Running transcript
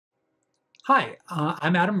Hi,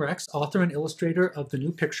 I'm Adam Rex, author and illustrator of the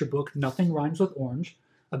new picture book, Nothing Rhymes with Orange,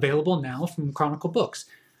 available now from Chronicle Books.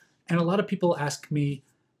 And a lot of people ask me,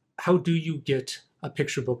 how do you get a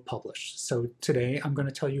picture book published? So today I'm going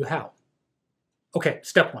to tell you how. Okay,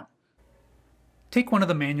 step one. Take one of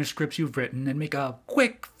the manuscripts you've written and make a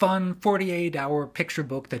quick, fun 48-hour picture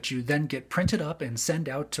book that you then get printed up and send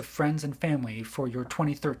out to friends and family for your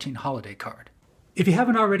 2013 holiday card. If you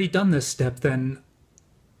haven't already done this step, then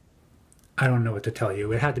I don't know what to tell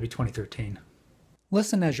you. It had to be 2013.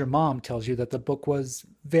 Listen as your mom tells you that the book was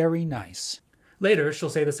very nice. Later, she'll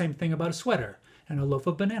say the same thing about a sweater and a loaf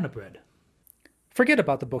of banana bread. Forget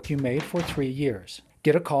about the book you made for 3 years.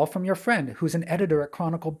 Get a call from your friend who's an editor at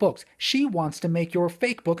Chronicle Books. She wants to make your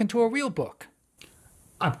fake book into a real book.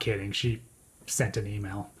 I'm kidding. She sent an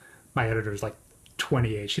email. My editor's like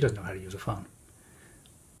 28. She doesn't know how to use a phone.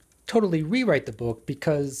 Totally rewrite the book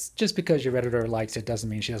because just because your editor likes it doesn't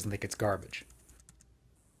mean she doesn't think it's garbage.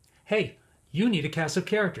 Hey, you need a cast of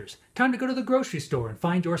characters. Time to go to the grocery store and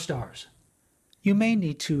find your stars. You may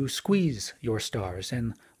need to squeeze your stars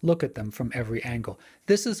and look at them from every angle.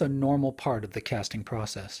 This is a normal part of the casting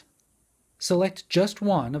process. Select just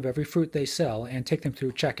one of every fruit they sell and take them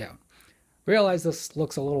through checkout. Realize this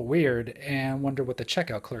looks a little weird and wonder what the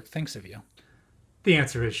checkout clerk thinks of you. The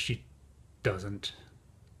answer is she doesn't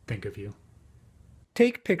think of you.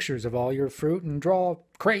 Take pictures of all your fruit and draw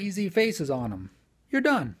crazy faces on them. You're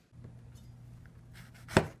done.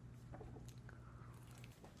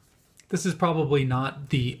 This is probably not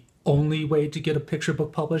the only way to get a picture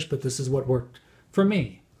book published, but this is what worked for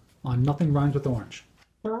me on Nothing Rhymes with Orange.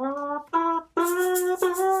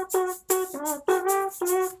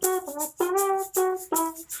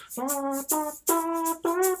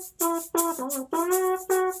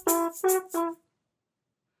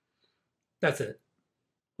 That's it.